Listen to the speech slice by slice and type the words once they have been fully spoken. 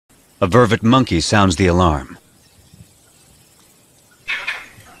A vervet monkey sounds the alarm.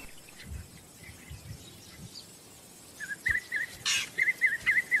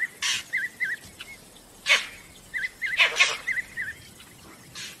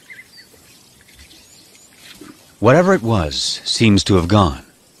 Whatever it was seems to have gone.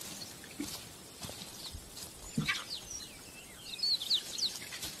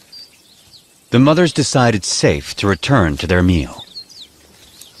 The mothers decide it's safe to return to their meal.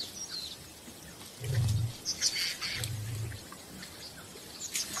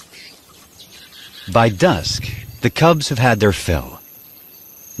 By dusk, the cubs have had their fill.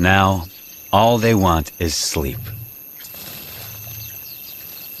 Now, all they want is sleep.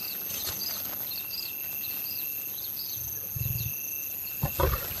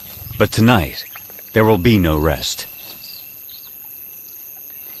 But tonight, there will be no rest.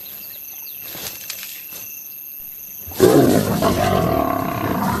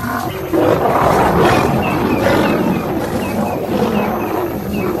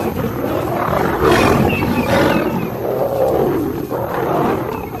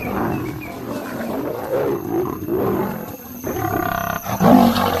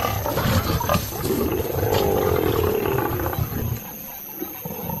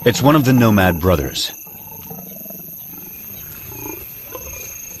 It's one of the nomad brothers.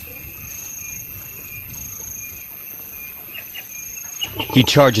 He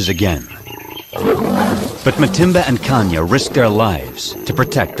charges again. But Matimba and Kanya risk their lives to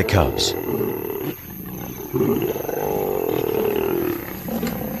protect the cubs.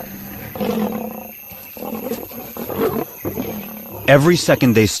 Every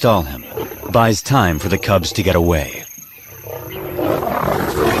second they stall him buys time for the cubs to get away.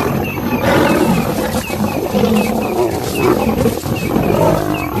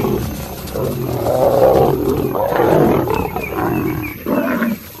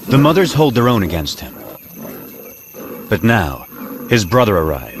 The mothers hold their own against him. But now, his brother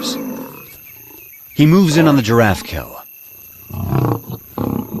arrives. He moves in on the giraffe kill.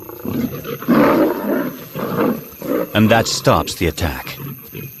 And that stops the attack.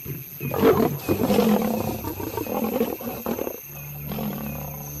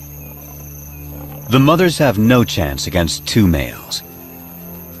 The mothers have no chance against two males.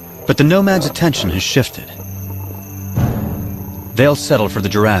 But the nomad's attention has shifted. They'll settle for the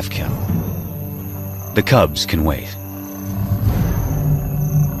giraffe kill. The cubs can wait.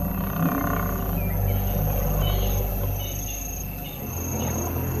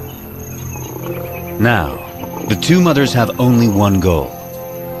 Now, the two mothers have only one goal: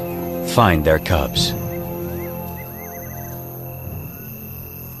 find their cubs.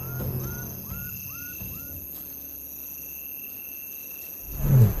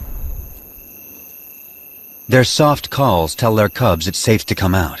 Their soft calls tell their cubs it's safe to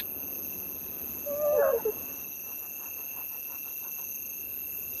come out.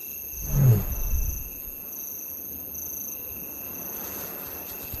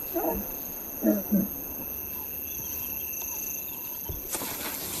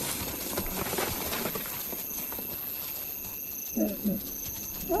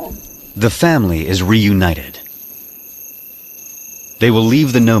 The family is reunited. They will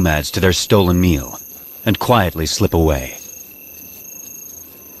leave the nomads to their stolen meal and quietly slip away.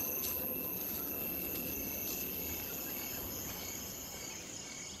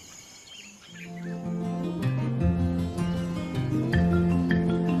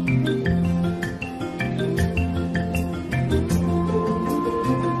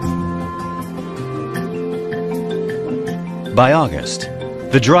 By August,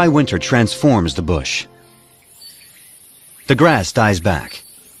 the dry winter transforms the bush. The grass dies back.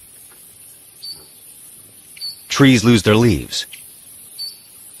 Trees lose their leaves.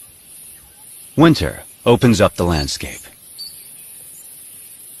 Winter opens up the landscape.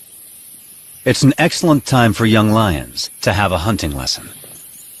 It's an excellent time for young lions to have a hunting lesson.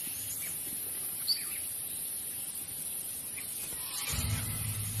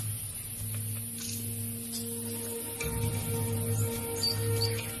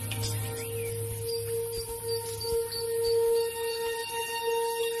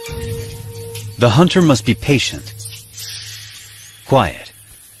 The hunter must be patient, quiet,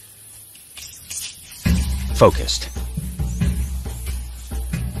 focused.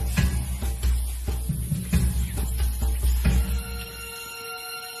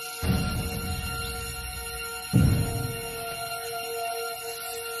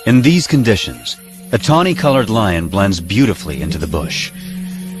 In these conditions, a tawny-colored lion blends beautifully into the bush.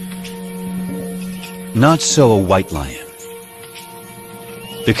 Not so a white lion.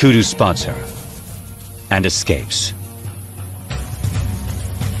 The kudu spots her and escapes.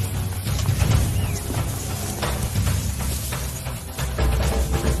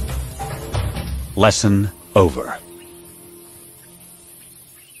 Lesson over.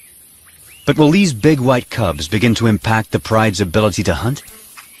 But will these big white cubs begin to impact the pride's ability to hunt?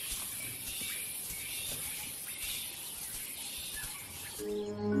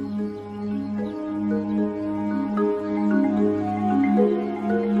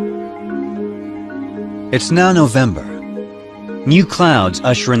 It's now November. New clouds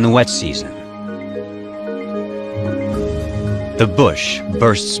usher in the wet season. The bush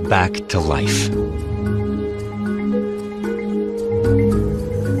bursts back to life.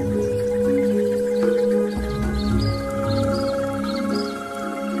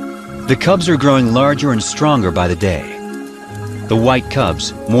 The cubs are growing larger and stronger by the day. The white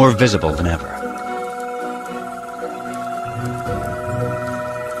cubs more visible than ever.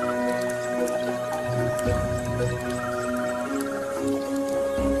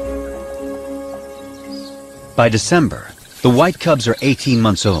 By December, the white cubs are 18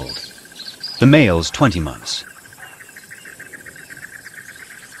 months old, the males 20 months.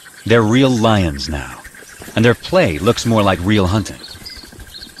 They're real lions now, and their play looks more like real hunting.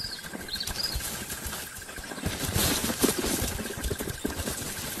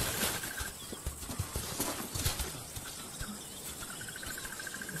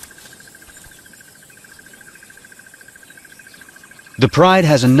 The pride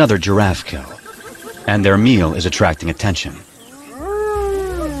has another giraffe kill, and their meal is attracting attention.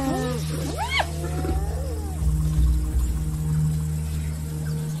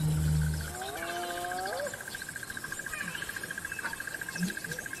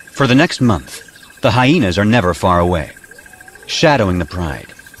 For the next month, the hyenas are never far away, shadowing the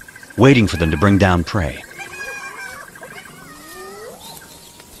pride, waiting for them to bring down prey.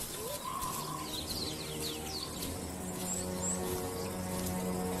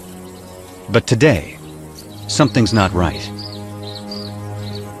 But today, something's not right.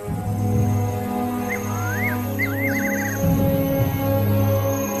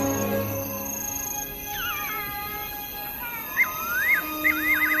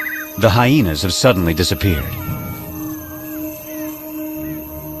 The hyenas have suddenly disappeared.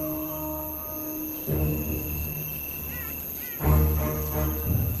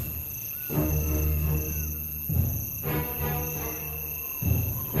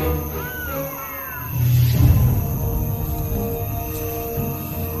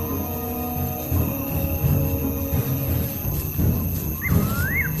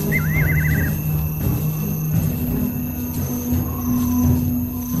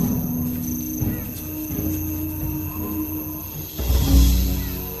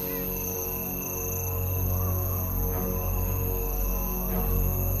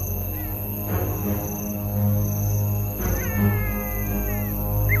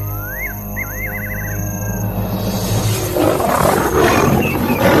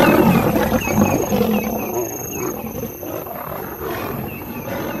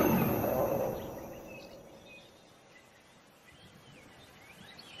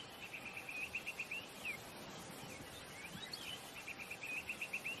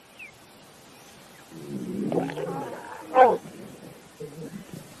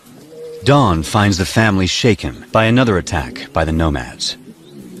 Dawn finds the family shaken by another attack by the nomads.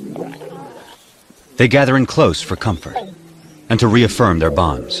 They gather in close for comfort and to reaffirm their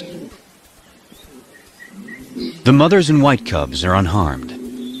bonds. The mothers and white cubs are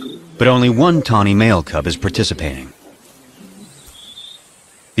unharmed, but only one tawny male cub is participating.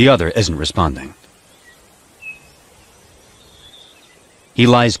 The other isn't responding. He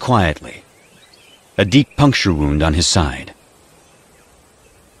lies quietly, a deep puncture wound on his side.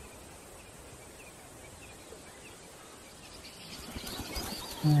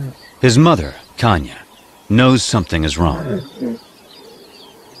 His mother, Kanya, knows something is wrong.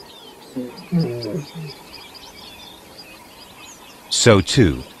 So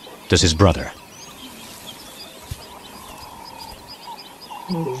too does his brother.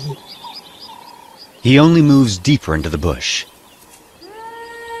 He only moves deeper into the bush.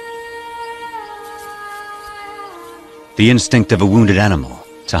 The instinct of a wounded animal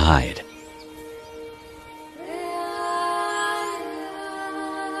to hide.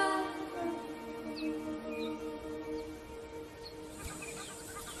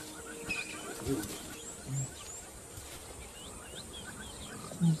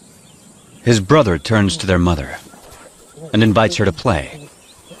 His brother turns to their mother and invites her to play.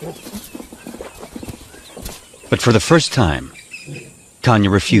 But for the first time, Kanya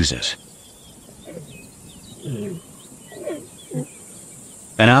refuses.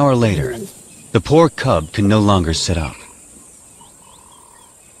 An hour later, the poor cub can no longer sit up.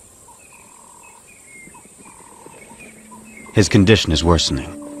 His condition is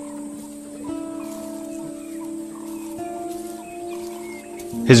worsening.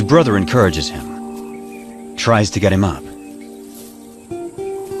 His brother encourages him, tries to get him up.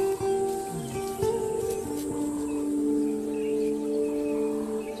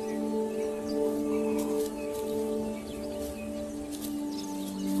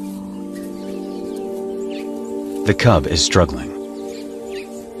 The cub is struggling.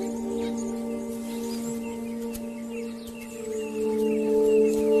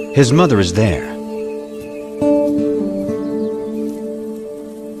 His mother is there.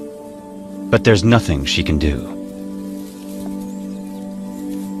 But there's nothing she can do.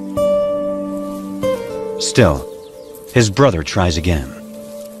 Still, his brother tries again.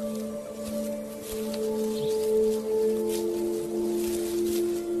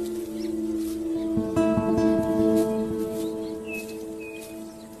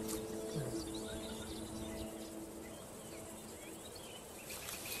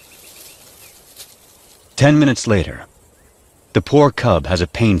 Ten minutes later, the poor cub has a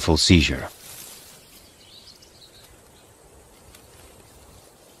painful seizure.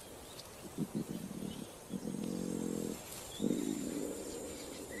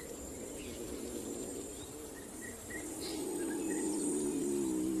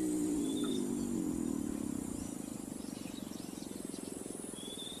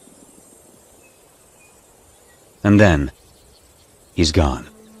 And then, he's gone.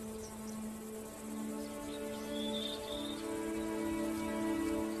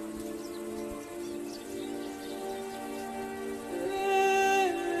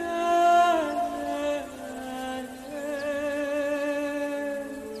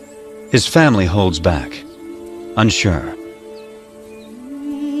 His family holds back, unsure.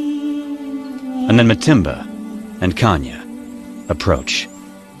 And then Matimba and Kanya approach.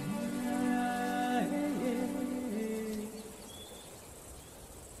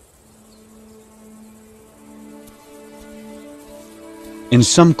 In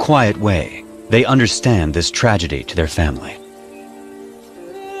some quiet way, they understand this tragedy to their family.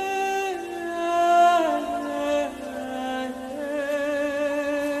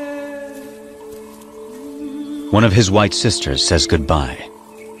 One of his white sisters says goodbye.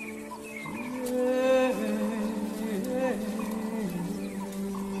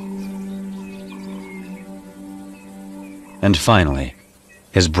 And finally,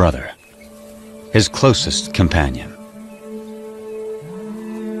 his brother, his closest companion.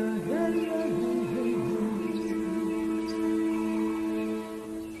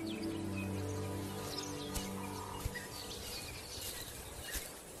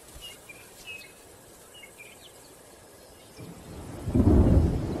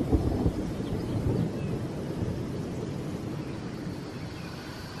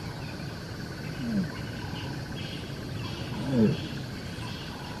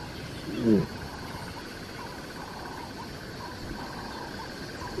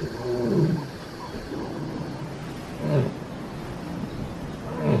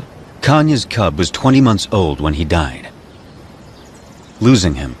 Kanya's cub was 20 months old when he died.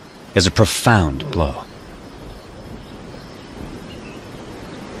 Losing him is a profound blow.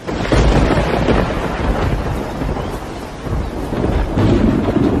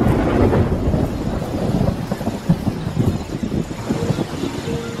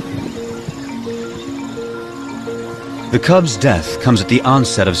 The cub's death comes at the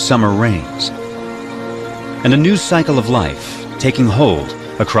onset of summer rains, and a new cycle of life taking hold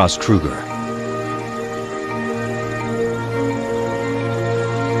across Kruger.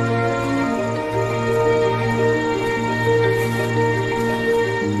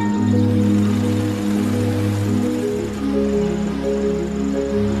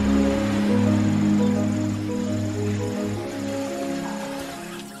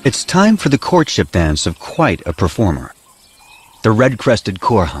 It's time for the courtship dance of quite a performer, the red-crested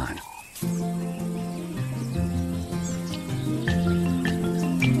Korhan.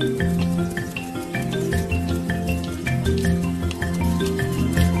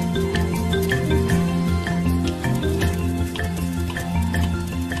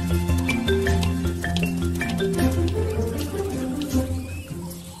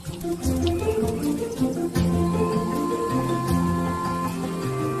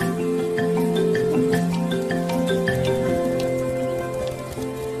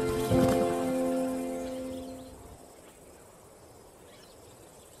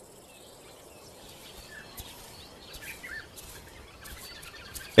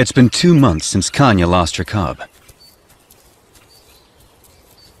 It's been 2 months since Kanya lost her cub.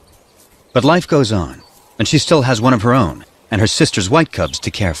 But life goes on, and she still has one of her own and her sister's white cubs to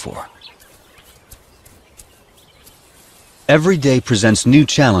care for. Every day presents new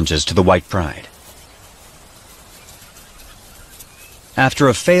challenges to the white pride. After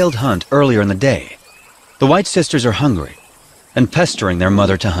a failed hunt earlier in the day, the white sisters are hungry and pestering their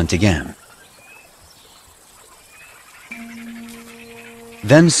mother to hunt again.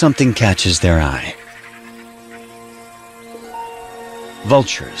 Then something catches their eye.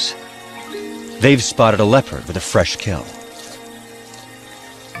 Vultures. They've spotted a leopard with a fresh kill.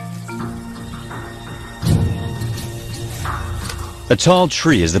 A tall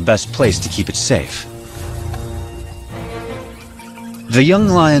tree is the best place to keep it safe. The young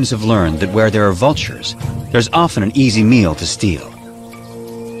lions have learned that where there are vultures, there's often an easy meal to steal,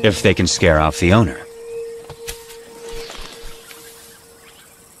 if they can scare off the owner.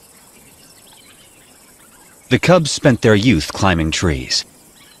 The cubs spent their youth climbing trees.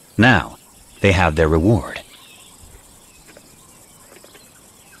 Now, they have their reward.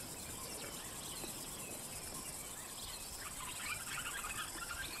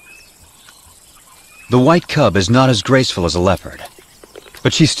 The white cub is not as graceful as a leopard,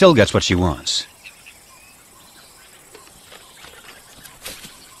 but she still gets what she wants.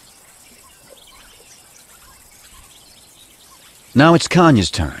 Now it's Kanya's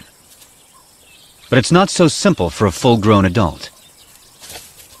turn. But it's not so simple for a full-grown adult.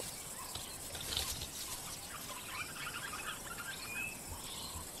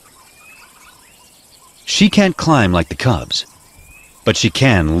 She can't climb like the cubs, but she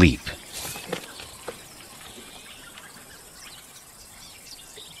can leap.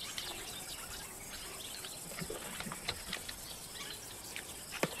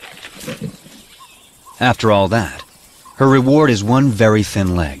 After all that, her reward is one very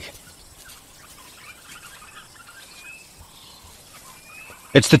thin leg.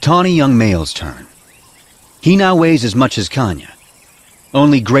 It's the tawny young male's turn. He now weighs as much as Kanya.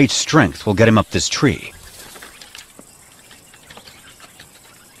 Only great strength will get him up this tree.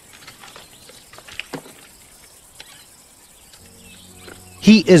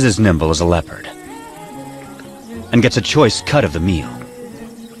 He is as nimble as a leopard, and gets a choice cut of the meal.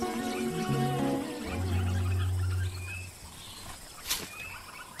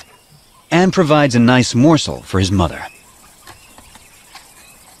 And provides a nice morsel for his mother.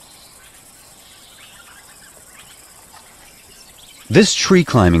 This tree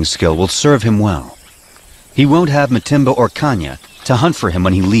climbing skill will serve him well. He won't have Matimba or Kanya to hunt for him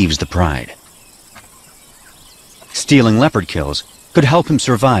when he leaves the pride. Stealing leopard kills could help him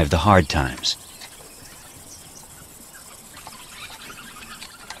survive the hard times.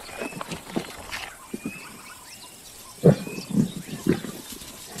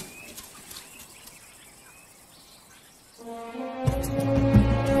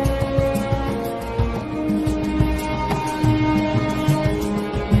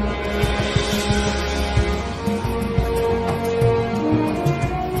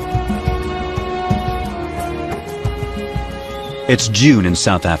 It's June in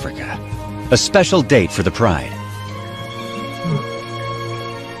South Africa, a special date for the pride.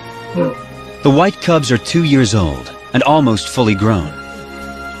 The white cubs are 2 years old and almost fully grown.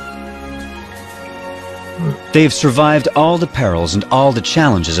 They have survived all the perils and all the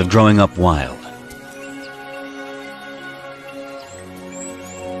challenges of growing up wild.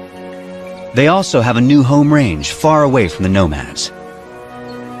 They also have a new home range far away from the nomads.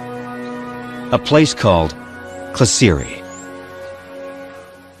 A place called Klasiri.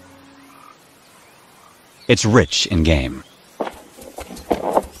 It's rich in game.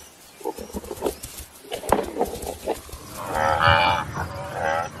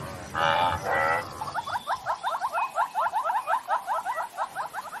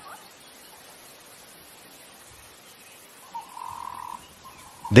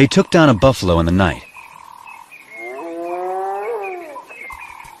 They took down a buffalo in the night.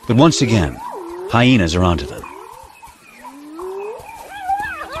 But once again, hyenas are onto them.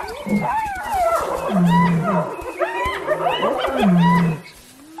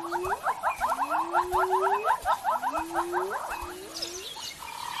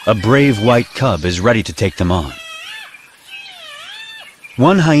 A brave white cub is ready to take them on.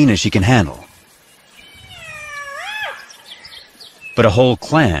 One hyena she can handle. But a whole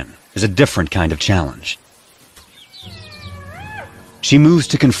clan is a different kind of challenge. She moves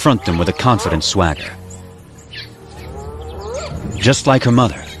to confront them with a confident swagger. Just like her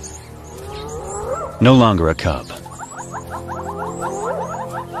mother. No longer a cub.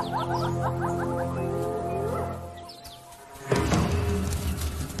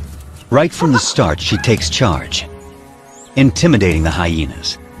 Right from the start, she takes charge, intimidating the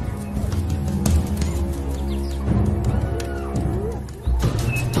hyenas.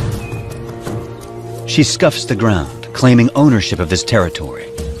 She scuffs the ground, claiming ownership of this territory,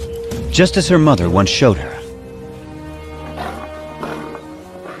 just as her mother once showed her.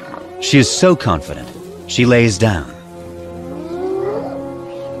 She is so confident, she lays down.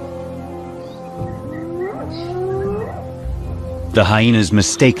 The hyenas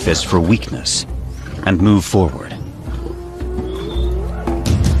mistake this for weakness and move forward.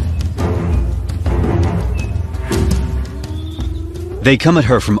 They come at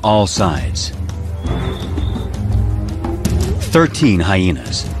her from all sides. 13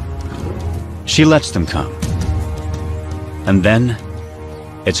 hyenas. She lets them come. And then,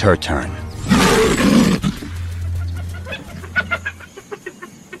 it's her turn.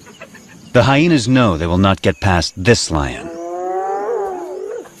 The hyenas know they will not get past this lion.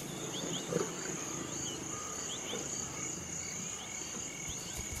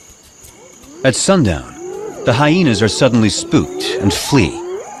 At sundown, the hyenas are suddenly spooked and flee.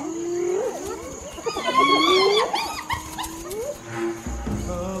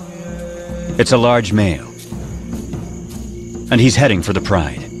 It's a large male, and he's heading for the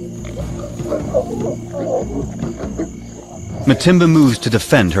pride. Matimba moves to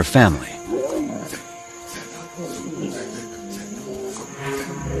defend her family.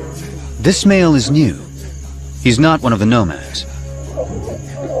 This male is new. He's not one of the nomads.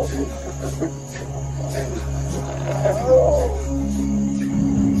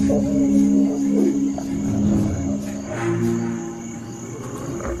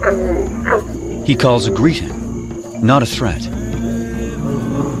 He calls a greeting, not a threat.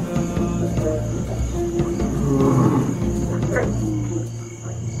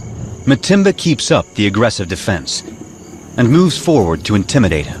 Matimba keeps up the aggressive defense and moves forward to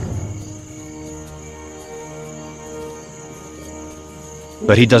intimidate him.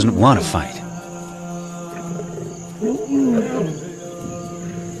 But he doesn't want to fight.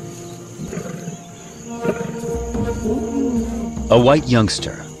 A white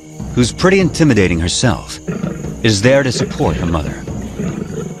youngster, who's pretty intimidating herself, is there to support her mother.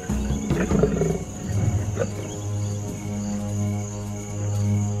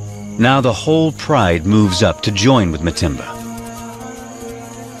 Now the whole pride moves up to join with Matimba.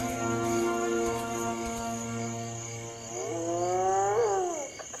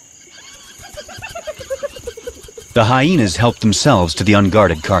 The hyenas help themselves to the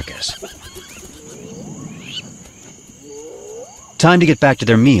unguarded carcass. Time to get back to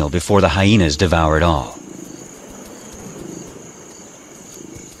their meal before the hyenas devour it all.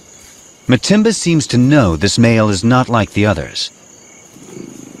 Matimba seems to know this male is not like the others.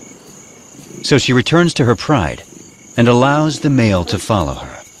 So she returns to her pride and allows the male to follow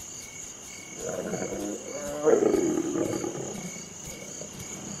her.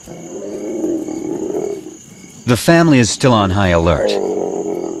 The family is still on high alert.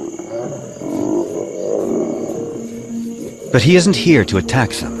 But he isn't here to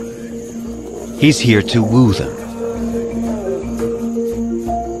attack them. He's here to woo them.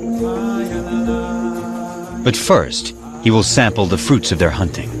 But first, he will sample the fruits of their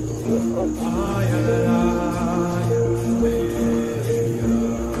hunting.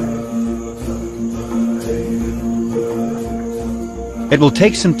 It will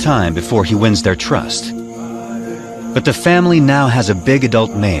take some time before he wins their trust. But the family now has a big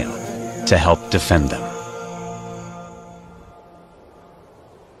adult male to help defend them.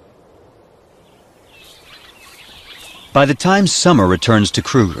 By the time summer returns to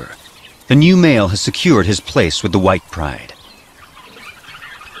Kruger, the new male has secured his place with the white pride.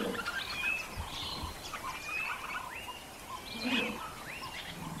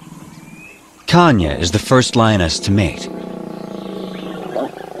 Kanya is the first lioness to mate.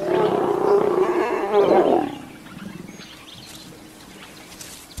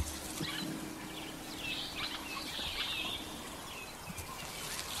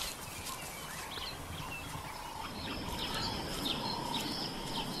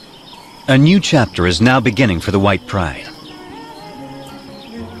 A new chapter is now beginning for the white pride.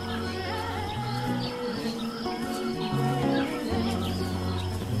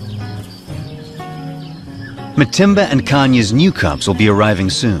 Matimba and Kanya's new cubs will be arriving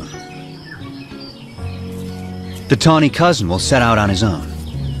soon. The tawny cousin will set out on his own.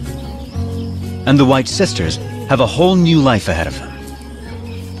 And the white sisters have a whole new life ahead of them.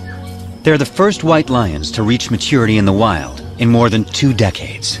 They're the first white lions to reach maturity in the wild in more than 2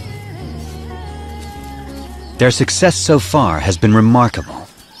 decades. Their success so far has been remarkable.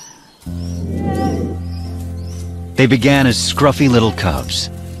 They began as scruffy little cubs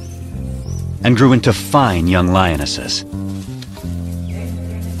and grew into fine young lionesses.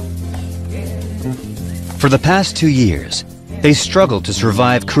 For the past 2 years, they struggled to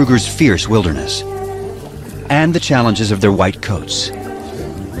survive Kruger's fierce wilderness and the challenges of their white coats.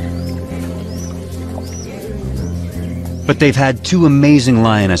 But they've had two amazing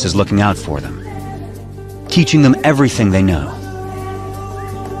lionesses looking out for them, teaching them everything they know.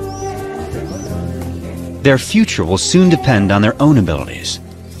 Their future will soon depend on their own abilities,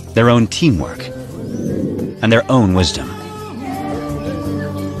 their own teamwork, and their own wisdom.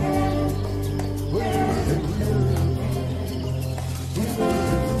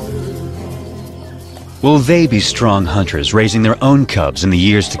 Will they be strong hunters raising their own cubs in the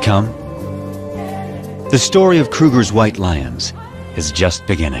years to come? The story of Kruger's white lions is just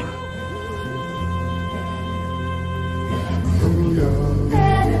beginning.